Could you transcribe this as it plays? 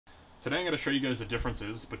Today I'm going to show you guys the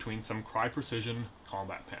differences between some Crye Precision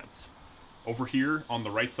Combat Pants. Over here on the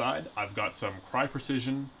right side, I've got some Crye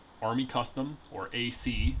Precision Army Custom, or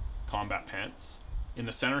AC, Combat Pants. In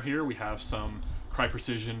the center here, we have some Crye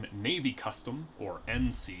Precision Navy Custom, or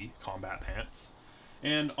NC, Combat Pants.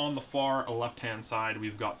 And on the far left-hand side,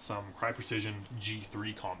 we've got some Crye Precision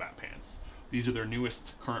G3 Combat Pants. These are their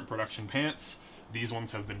newest current production pants. These ones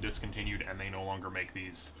have been discontinued and they no longer make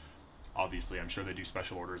these. Obviously, I'm sure they do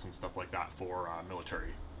special orders and stuff like that for military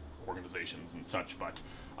organizations and such, but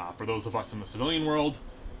for those of us in the civilian world,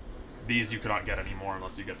 these you cannot get anymore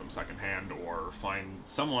unless you get them secondhand or find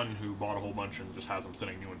someone who bought a whole bunch and just has them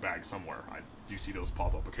sitting new in bags somewhere. I do see those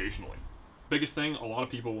pop up occasionally. Biggest thing a lot of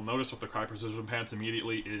people will notice with the Crye Precision pants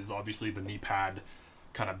immediately is obviously the knee pad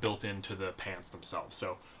kind of built into the pants themselves.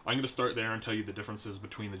 So I'm going to start there and tell you the differences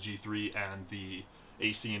between the G3 and the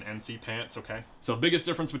AC and NC pants, okay? So biggest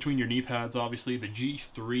difference between your knee pads, obviously, the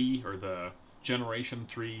G3 or the Generation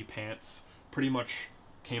 3 pants pretty much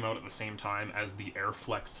came out at the same time as the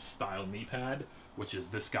Airflex style knee pad, which is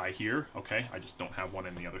this guy here, okay? I just don't have one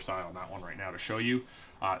in the other side on that one right now to show you.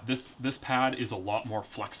 This pad is a lot more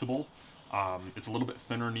flexible. It's a little bit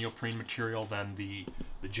thinner neoprene material than the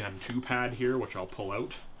Gen 2 pad here, which I'll pull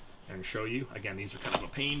out and show you. Again, these are kind of a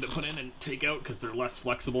pain to put in and take out because they're less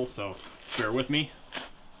flexible, so bear with me.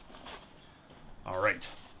 All right.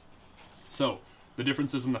 So the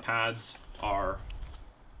differences in the pads are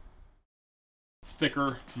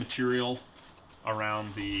thicker material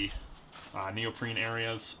around the neoprene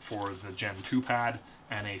areas for the Gen 2 pad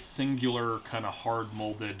and a singular kind of hard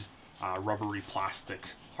molded rubbery plastic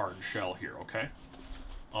hard shell here, okay?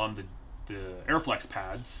 On the Airflex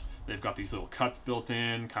pads, they've got these little cuts built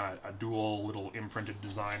in, kind of a dual little imprinted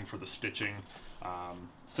design for the stitching,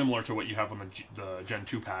 similar to what you have on the Gen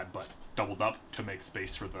 2 pad, but doubled up to make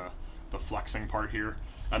space for the flexing part here.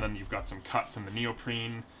 And then you've got some cuts in the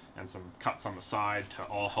neoprene and some cuts on the side to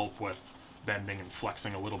all help with bending and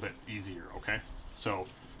flexing a little bit easier, okay? So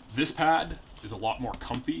this pad is a lot more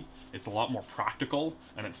comfy, it's a lot more practical,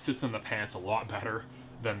 and it sits in the pants a lot better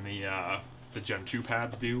than the Gen 2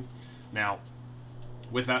 pads do. Now,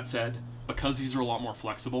 with that said, because these are a lot more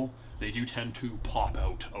flexible, they do tend to pop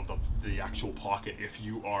out of the actual pocket if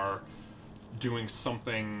you are doing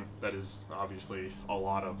something that is obviously a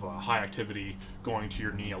lot of high activity, going to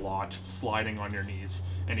your knee a lot, sliding on your knees,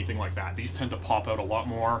 anything like that. These tend to pop out a lot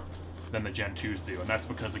more than the Gen 2s do, and that's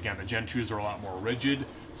because, again, the Gen 2s are a lot more rigid,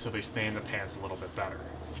 so they stay in the pants a little bit better.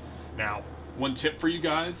 Now, one tip for you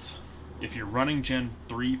guys, if you're running Gen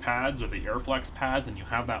 3 pads or the Airflex pads and you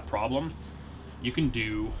have that problem, you can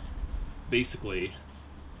do, basically,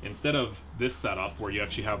 instead of this setup where you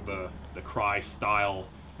actually have the Crye style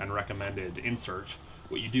and recommended insert,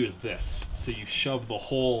 what you do is this. So you shove the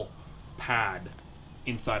whole pad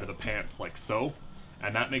inside of the pants like so,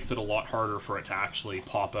 and that makes it a lot harder for it to actually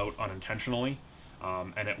pop out unintentionally,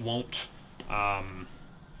 and it won't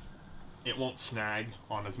snag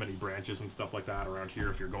on as many branches and stuff like that around here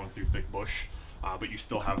if you're going through thick bush, but you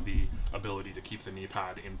still have the ability to keep the knee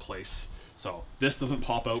pad in place. So this doesn't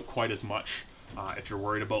pop out quite as much if you're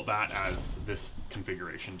worried about that as this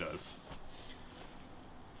configuration does.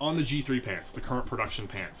 On the G3 pants, the current production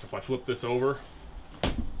pants, if I flip this over,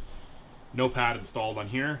 no pad installed on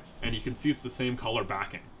here, and you can see it's the same color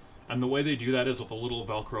backing. And the way they do that is with a little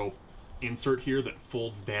Velcro insert here that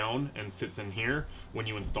folds down and sits in here when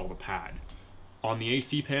you install the pad. On the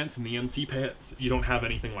AC pants and the NC pants, you don't have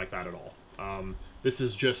anything like that at all. This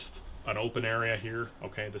is just an open area here,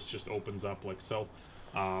 okay? This just opens up like so,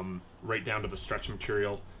 right down to the stretch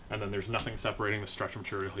material, and then there's nothing separating the stretch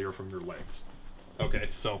material here from your legs. Okay,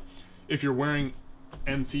 so if you're wearing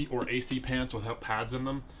NC or AC pants without pads in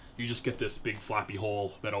them, you just get this big flappy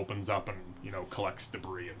hole that opens up and, you know, collects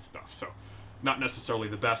debris and stuff. So not necessarily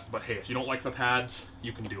the best, but hey, if you don't like the pads,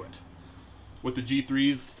 you can do it. With the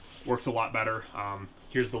G3s, works a lot better.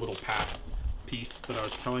 Here's the little pad piece that I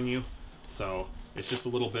was telling you. So it's just a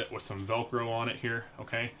little bit with some Velcro on it here,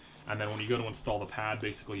 okay? And then when you go to install the pad,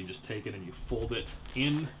 basically you just take it and you fold it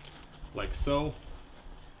in like so.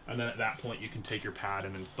 And then at that point you can take your pad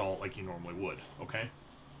and install it like you normally would, okay?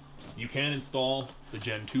 You can install the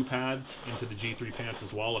Gen 2 pads into the G3 pants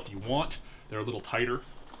as well if you want. They're a little tighter.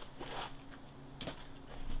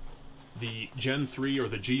 The Gen 3 or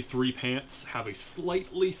the G3 pants have a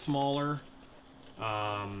slightly smaller,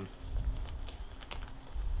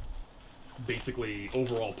 basically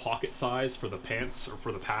overall pocket size for the pants or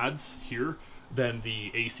for the pads here than the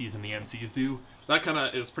ACs and the NCs do. That kind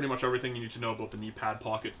of is pretty much everything you need to know about the knee pad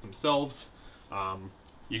pockets themselves.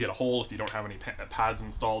 You get a hole if you don't have any pads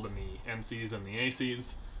installed in the NCs and the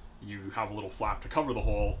ACs. You have a little flap to cover the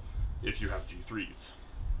hole, if you have G3s.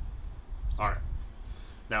 Alright,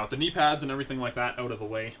 now with the knee pads and everything like that out of the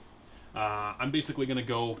way, I'm basically going to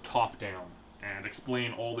go top down and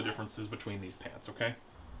explain all the differences between these pants, okay?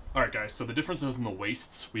 Alright guys, so the differences in the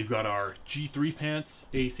waists, we've got our G3 pants,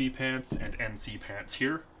 AC pants, and NC pants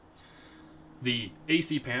here. The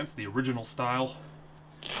AC pants, the original style,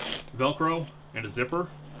 Velcro and a zipper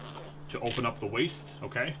to open up the waist,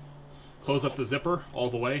 okay? Close up the zipper all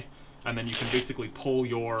the way, and then you can basically pull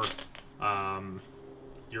your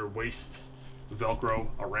waist Velcro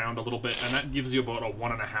around a little bit, and that gives you about a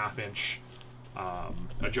 1.5 inch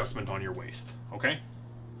adjustment on your waist, okay?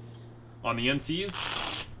 On the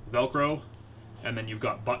NCs, Velcro, and then you've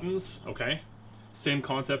got buttons, okay? Same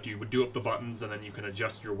concept, you would do up the buttons, and then you can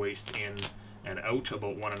adjust your waist in and out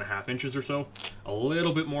about 1.5 inches or so. A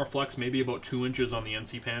little bit more flex, maybe about 2 inches on the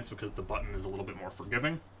NC pants because the button is a little bit more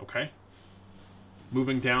forgiving, okay?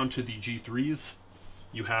 Moving down to the G3s,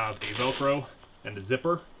 you have a Velcro and a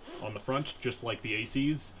zipper on the front, just like the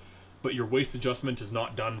ACs, but your waist adjustment is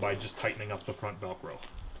not done by just tightening up the front Velcro.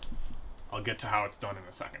 I'll get to how it's done in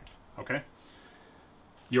a second, okay?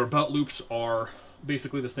 Your belt loops are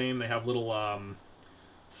basically the same. They have little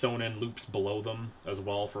sewn-in loops below them as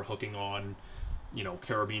well for hooking on, you know,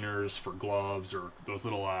 carabiners for gloves, or those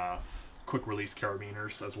little quick-release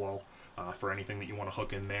carabiners as well for anything that you want to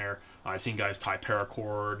hook in there. I've seen guys tie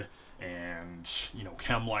paracord and, you know,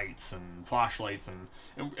 chem lights and flashlights and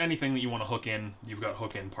anything that you want to hook in. You've got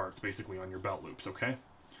hook-in parts basically on your belt loops, okay?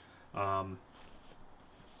 Belt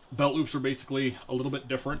loops are basically a little bit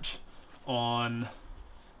different on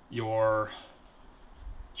your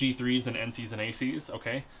G3s and NCs and ACs,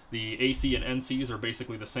 okay? The AC and NCs are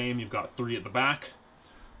basically the same. You've got 3 at the back.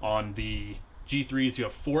 On the G3s, you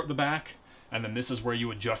have 4 at the back, and then this is where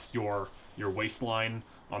you adjust your waistline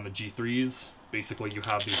on the G3s. Basically, you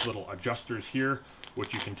have these little adjusters here,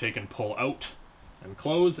 which you can take and pull out and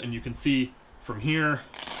close, and you can see from here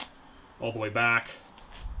all the way back,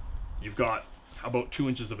 you've got about 2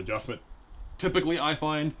 inches of adjustment. Typically, I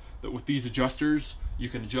find that with these adjusters, you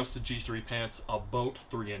can adjust the G3 pants about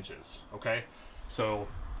 3 inches, okay? So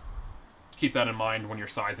keep that in mind when you're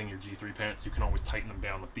sizing your G3 pants. You can always tighten them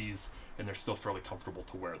down with these, and they're still fairly comfortable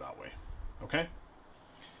to wear that way, okay?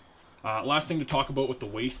 Last thing to talk about with the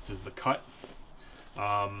waists is the cut.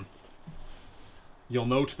 You'll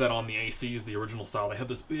note that on the ACs, the original style, they have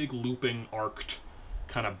this big looping arced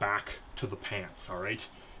kind of back to the pants, all right?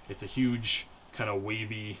 It's a huge kind of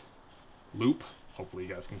wavy loop. Hopefully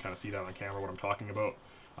you guys can kind of see that on camera, what I'm talking about.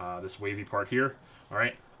 This wavy part here, all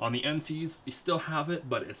right? On the NCs, you still have it,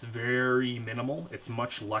 but it's very minimal. It's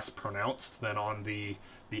much less pronounced than on the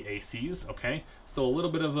ACs, okay? Still a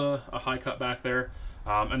little bit of a high cut back there.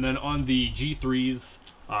 And then on the G3s,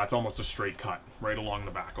 it's almost a straight cut right along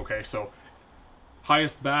the back, okay? So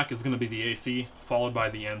highest back is gonna be the AC, followed by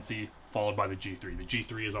the NC, followed by the G3. The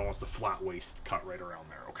G3 is almost a flat waist cut right around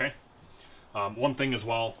there, okay? One thing as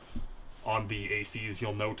well, on the ACs,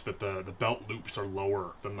 you'll note that the belt loops are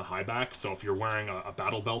lower than the high back. So if you're wearing a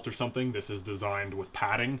battle belt or something, this is designed with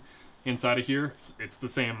padding inside of here. It's the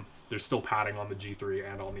same. There's still padding on the G3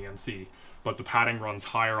 and on the NC, but the padding runs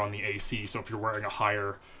higher on the AC. So if you're wearing a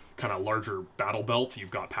higher, kind of larger battle belt,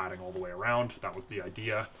 you've got padding all the way around. That was the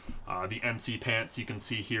idea. The NC pants, you can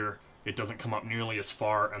see here, it doesn't come up nearly as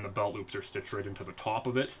far, and the belt loops are stitched right into the top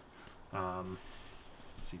of it.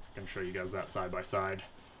 Let's see if I can show you guys that side by side.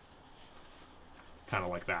 Kind of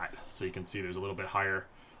like that. So you can see there's a little bit higher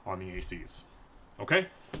on the ACs. Okay?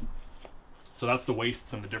 So that's the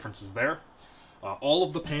waists and the differences there. All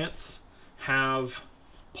of the pants have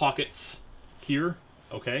pockets here,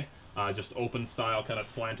 okay? Just open style, kind of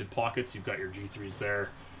slanted pockets. You've got your G3s there.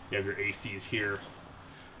 You have your ACs here,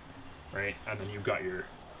 right? And then you've got your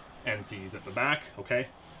NCs at the back, okay?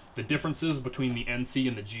 The differences between the NC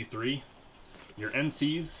and the G3, your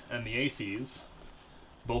NCs and the ACs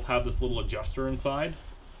both have this little adjuster inside,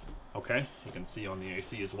 okay? You can see on the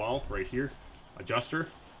AC as well, right here, adjuster.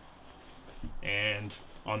 And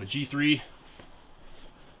on the G3,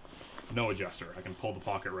 no adjuster. I can pull the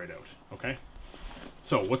pocket right out, okay?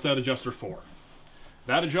 So what's that adjuster for?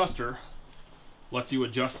 That adjuster lets you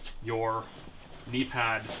adjust your knee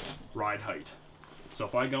pad ride height. So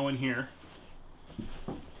if I go in here,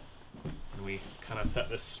 and we kind of set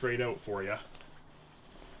this straight out for you,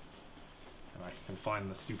 and I can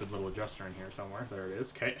find the stupid little adjuster in here somewhere. There it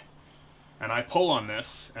is, okay. And I pull on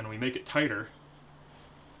this, and we make it tighter.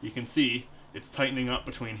 You can see it's tightening up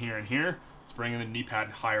between here and here. It's bringing the knee pad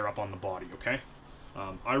higher up on the body, okay?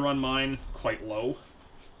 I run mine quite low,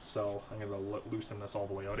 so I'm going to loosen this all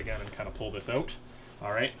the way out again and kind of pull this out.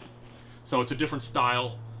 All right, so it's a different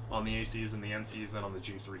style on the ACs and the NCs than on the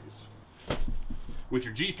G3s. With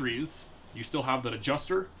your G3s, you still have that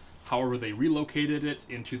adjuster. However, they relocated it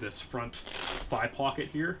into this front thigh pocket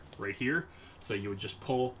here, right here. So you would just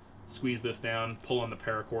pull, squeeze this down, pull on the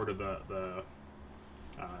paracord or the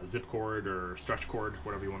zip cord or stretch cord,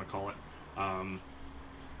 whatever you want to call it.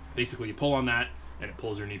 Basically, you pull on that and it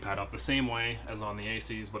pulls your knee pad up the same way as on the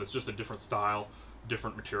ACs, but it's just a different style,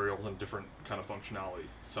 different materials, and different kind of functionality.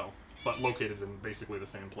 So, but located in basically the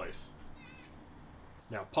same place.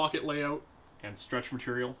 Now, pocket layout and stretch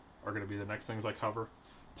material are going to be the next things I cover.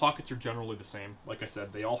 Pockets are generally the same. Like I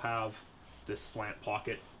said, they all have this slant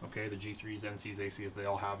pocket. Okay, the G3s, NCs, ACs, they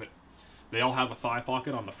all have it. They all have a thigh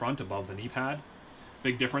pocket on the front above the knee pad.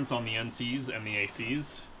 Big difference on the NCs and the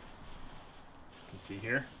ACs. You can see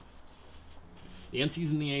here. The NCs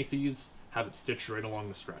and the ACs have it stitched right along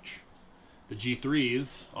the stretch. The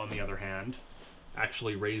G3s, on the other hand,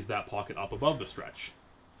 actually raise that pocket up above the stretch.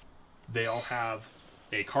 They all have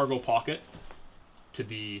a cargo pocket to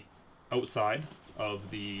the outside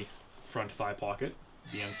of the front thigh pocket,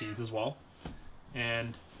 the NCs as well,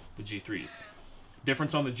 and the G3s.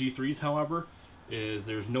 Difference on the G3s, however, is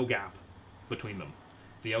there's no gap between them.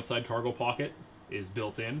 The outside cargo pocket is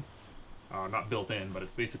built in, not built in, but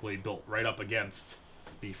it's basically built right up against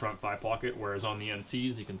the front thigh pocket, whereas on the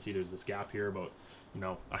NCs, you can see there's this gap here, about, you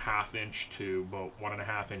know, a 1/2 inch to about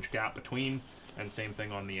 1.5 inch gap between, and same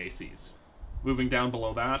thing on the ACs. Moving down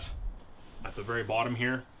below that, at the very bottom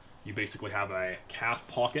here, you basically have a calf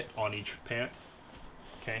pocket on each pant.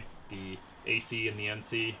 Okay, the AC and the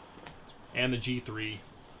NC and the G3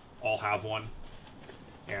 all have one,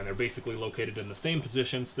 and they're basically located in the same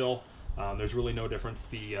position still. There's really no difference.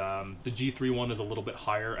 The G3 one is a little bit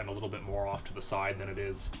higher and a little bit more off to the side than it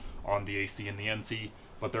is on the AC and the NC,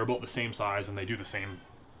 but they're about the same size and they do the same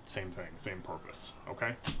thing, same purpose.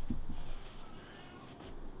 Okay.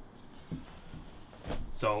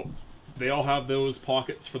 So they all have those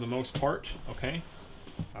pockets for the most part. Okay.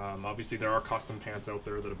 Obviously there are custom pants out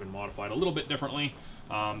there that have been modified a little bit differently.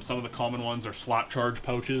 Some of the common ones are slap charge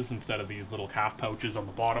pouches instead of these little calf pouches on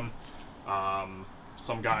the bottom.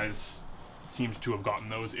 Some guys seem to have gotten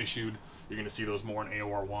those issued. You're going to see those more in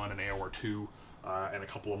AOR 1 and AOR 2 and a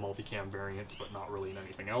couple of multicam variants, but not really in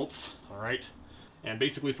anything else. All right. And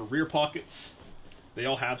basically for rear pockets, they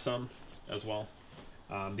all have some as well.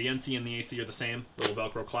 The NC and the AC are the same. Little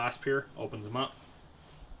Velcro clasp here, opens them up,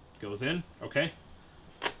 goes in, okay,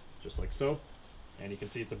 just like so. And you can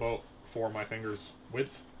see it's about 4 of my fingers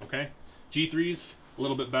width, okay. G3's a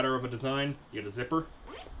little bit better of a design. You get a zipper,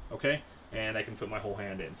 okay, and I can fit my whole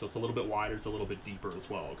hand in. So it's a little bit wider, it's a little bit deeper as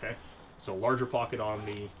well, okay. So larger pocket on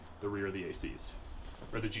the rear of the ACs,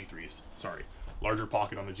 or the G3s, sorry. Larger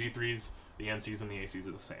pocket on the G3s, the NCs and the ACs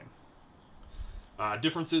are the same.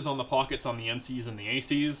 Differences on the pockets on the NCs and the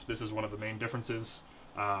ACs. This is one of the main differences.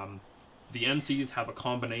 The NCs have a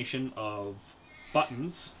combination of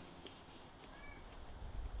buttons.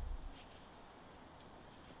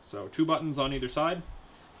 So 2 buttons on either side,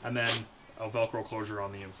 and then a Velcro closure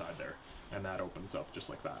on the inside there. And that opens up just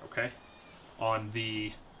like that, okay? On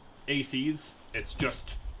the ACs, it's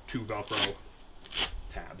just 2 Velcro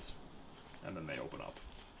tabs, and then they open up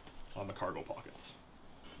on the cargo pockets.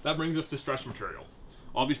 That brings us to stretch material.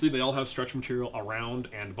 Obviously, they all have stretch material around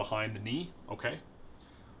and behind the knee, okay?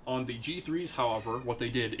 On the G3s, however, what they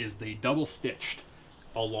did is they double stitched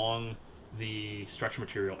along the stretch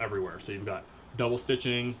material everywhere. So you've got double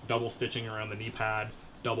stitching around the knee pad,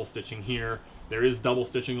 double stitching here. There is double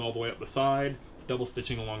stitching all the way up the side, double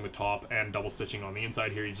stitching along the top, and double stitching on the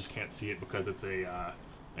inside here. You just can't see it because it's an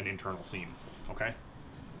internal seam, okay?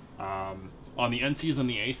 On the NCs and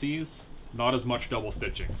the ACs, not as much double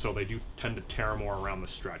stitching, so they do tend to tear more around the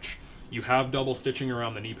stretch. You have double stitching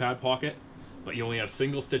around the knee pad pocket, but you only have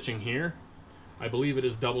single stitching here. I believe it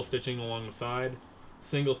is double stitching along the side,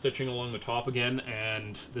 single stitching along the top again,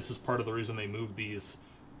 and this is part of the reason they moved these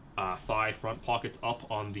thigh front pockets up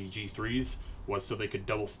on the G3s, was so they could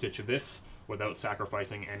double stitch this without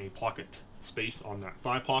sacrificing any pocket space on that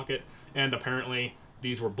thigh pocket. And apparently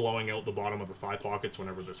these were blowing out the bottom of the thigh pockets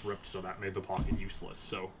whenever this ripped, so that made the pocket useless.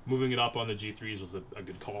 So moving it up on the G3s was a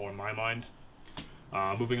good call in my mind.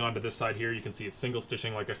 Moving on to this side here, you can see it's single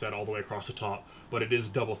stitching, like I said, all the way across the top, but it is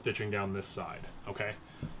double stitching down this side, okay?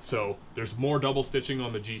 So there's more double stitching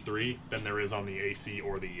on the G3 than there is on the AC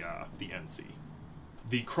or the NC.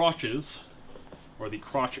 The crotches, or the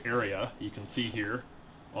crotch area, you can see here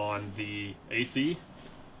on the AC,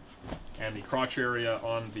 and the crotch area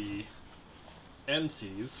on the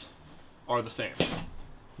NCs are the same,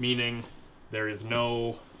 meaning there is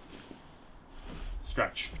no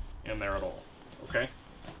stretch in there at all, okay?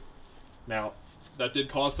 Now, that did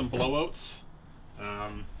cause some blowouts.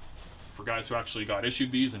 For guys who actually got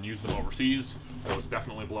issued these and used them overseas, there was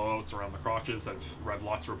definitely blowouts around the crotches. I've read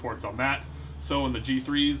lots of reports on that. So in the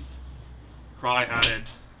G3s, Crye added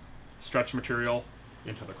stretch material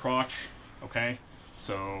into the crotch, okay?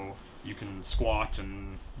 So you can squat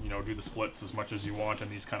and, you know, do the splits as much as you want in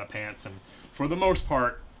these kind of pants, and for the most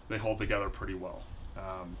part, they hold together pretty well.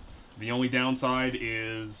 The only downside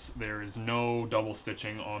is there is no double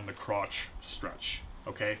stitching on the crotch stretch,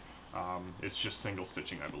 okay? It's just single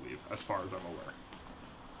stitching, I believe, as far as I'm aware.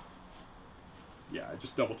 Yeah, I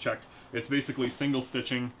just double checked. It's basically single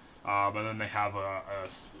stitching, and then they have a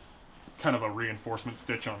kind of a reinforcement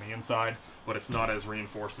stitch on the inside, but it's not as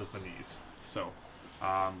reinforced as the knees. So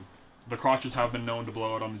the crotches have been known to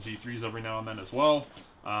blow out on the G3s every now and then as well,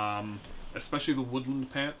 especially the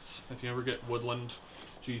woodland pants. If you ever get woodland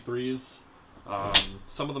G3s,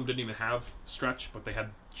 some of them didn't even have stretch, but they had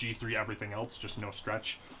G3 everything else, just no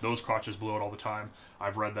stretch. Those crotches blew out all the time.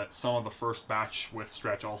 I've read that some of the first batch with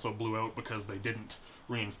stretch also blew out because they didn't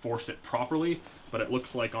reinforce it properly, but it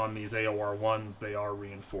looks like on these AOR ones they are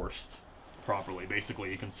reinforced properly. Basically,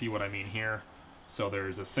 you can see what I mean here. So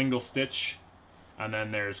there's a single stitch, and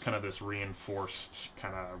then there's kind of this reinforced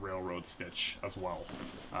kind of railroad stitch as well.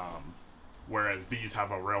 Whereas these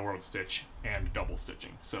have a railroad stitch and double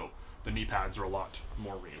stitching. So the knee pads are a lot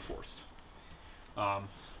more reinforced.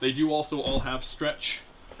 They do also all have stretch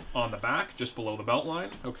on the back, just below the belt line,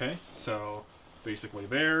 okay? So basically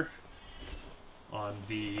there, on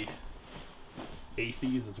the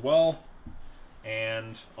ACs as well,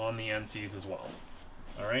 and on the NCs as well,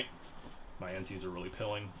 all right? My NCs are really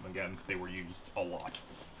pilling. Again, they were used a lot.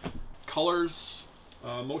 Colors,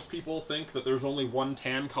 most people think that there's only one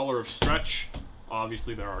tan color of stretch.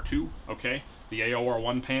 Obviously there are two, okay? The AOR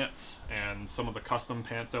 1 pants and some of the custom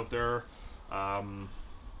pants out there have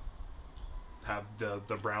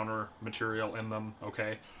the browner material in them,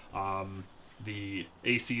 okay? The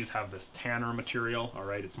ACs have this tanner material, all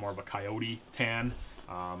right? It's more of a coyote tan,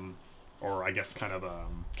 or I guess kind of a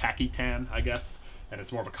khaki tan, I guess, and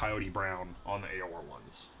it's more of a coyote brown on the AOR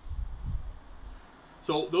ones.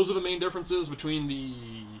 So those are the main differences between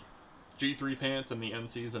the G3 pants and the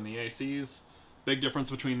NCs and the ACs. Big difference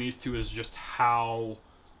between these two is just how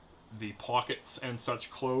the pockets and such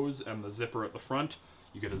close, and the zipper at the front.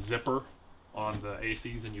 You get a zipper on the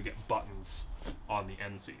ACs and you get buttons on the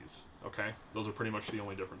NCs, okay? Those are pretty much the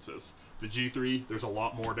only differences. The G3, there's a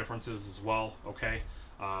lot more differences as well, okay?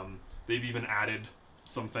 They've even added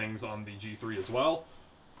some things on the G3 as well.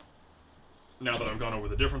 Now that I've gone over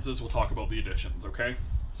the differences, we'll talk about the additions, okay?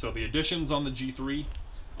 So the additions on the G3,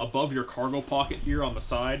 above your cargo pocket here on the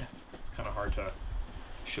side, it's kind of hard to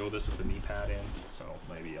show this with the knee pad in, so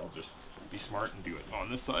maybe I'll just be smart and do it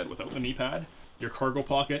on this side without the knee pad. Your cargo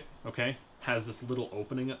pocket, okay, has this little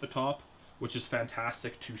opening at the top, which is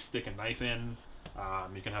fantastic to stick a knife in.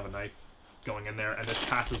 You can have a knife going in there, and this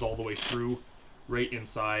passes all the way through right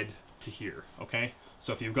inside to here, okay?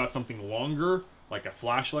 So if you've got something longer, like a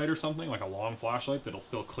flashlight or something, like a long flashlight that'll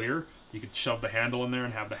still clear, you could shove the handle in there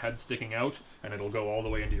and have the head sticking out, and it'll go all the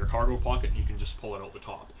way into your cargo pocket, and you can just pull it out the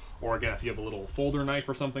top. Or again, if you have a little folder knife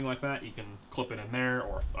or something like that, you can clip it in there,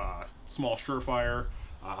 or small Surefire,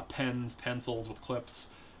 pens, pencils with clips,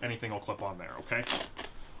 anything will clip on there, okay?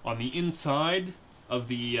 On the inside of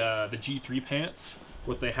the G3 pants,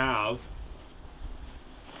 what they have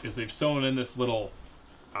is they've sewn in this little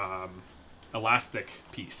elastic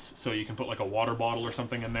piece, so you can put like a water bottle or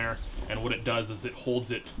something in there, and what it does is it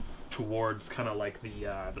holds it towards kind of like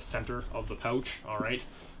the center of the pouch, all right?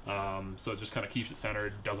 So it just kind of keeps it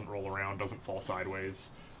centered, doesn't roll around, doesn't fall sideways,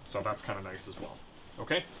 so that's kind of nice as well.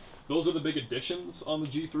 Okay, those are the big additions on the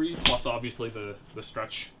G3, plus obviously the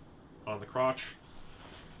stretch on the crotch,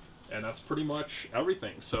 and that's pretty much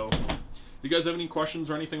everything. So if you guys have any questions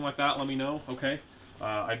or anything like that, let me know, okay?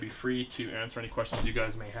 I'd be free to answer any questions you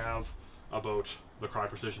guys may have about the Crye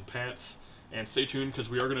Precision pants, and stay tuned because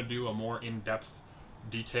we are going to do a more in-depth,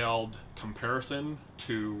 detailed comparison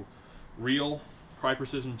to real Crye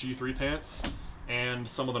Precision G3 pants and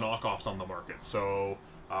some of the knockoffs on the market. So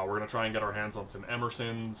we're going to try and get our hands on some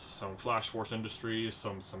Emersons, some Flash Force Industries,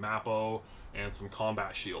 some Samapo, and some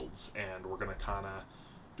Combat Shields, and we're going to kind of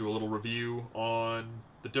do a little review on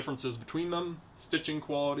the differences between them, stitching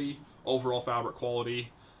quality, overall fabric quality,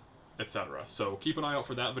 etc. So keep an eye out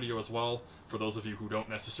for that video as well, for those of you who don't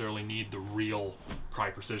necessarily need the real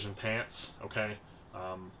Crye Precision pants, okay?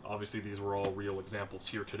 Obviously these were all real examples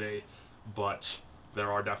here today, but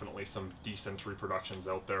there are definitely some decent reproductions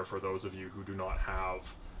out there for those of you who do not have,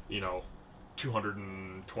 you know,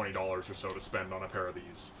 $220 or so to spend on a pair of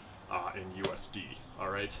these in USD, all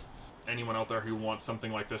right? anyone out there who wants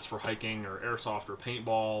something like this for hiking or airsoft or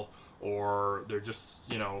paintball, or they're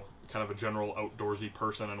just, you know, kind of a general outdoorsy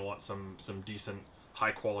person and want some decent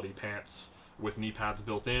high quality pants with knee pads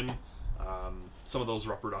built in, some of those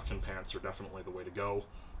Rupp Reduction pants are definitely the way to go,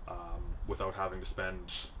 without having to spend,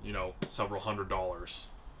 you know, several $100s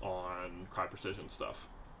on Crye Precision stuff.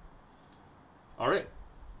 Alright,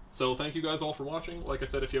 so thank you guys all for watching. Like I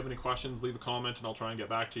said, if you have any questions, leave a comment and I'll try and get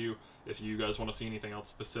back to you. If you guys want to see anything else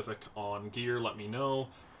specific on gear, let me know.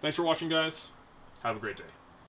 Thanks for watching, guys. Have a great day.